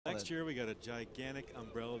Last year we got a gigantic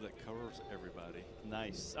umbrella that covers everybody.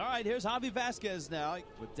 Nice. All right, here's Javi Vazquez now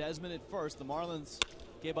with Desmond at first. The Marlins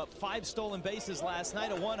gave up 5 stolen bases last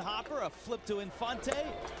night, a 1-hopper, a flip to Infante,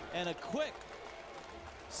 and a quick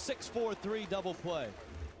 6-4-3 double play.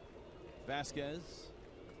 Vazquez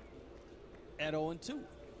at 0-2.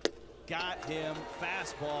 Got him.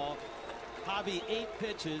 Fastball. Javi, 8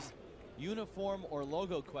 pitches. Uniform or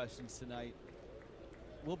logo questions tonight.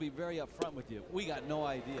 We'll be very upfront with you. We got no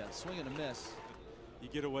idea. Swing and a miss. You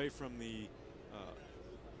get away from the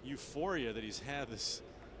euphoria that he's had this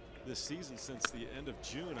season since the end of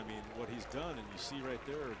June. I mean, what he's done, and you see right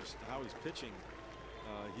there just how he's pitching.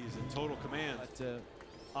 He's in total command. But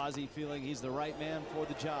Ozzie feeling he's the right man for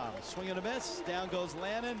the job. Swing and a miss. Down goes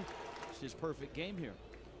Lannon. It's his perfect game here.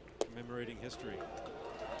 Commemorating history.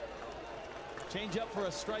 Change up for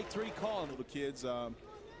a strike 3 call. Little kids,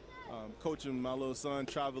 coaching my little son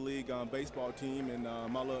travel league baseball team, and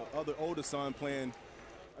my little older son playing.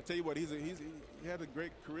 I tell you what, he had a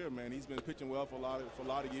great career, man. He's been pitching well for a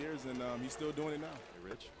lot of years, and he's still doing it now. Hey,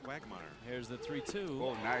 Rich Quagmire. Here's the 3-2.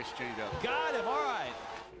 Oh, nice change up. Got him. All right.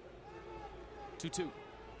 2-2.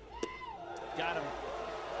 Got him.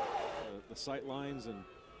 The sight lines and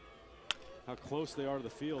how close they are to the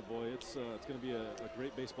field, boy, it's going to be a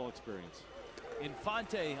great baseball experience.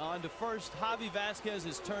 Infante on to first. Javi Vazquez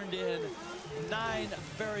has turned in 9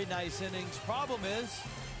 very nice innings. Problem is,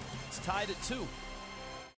 it's tied at 2.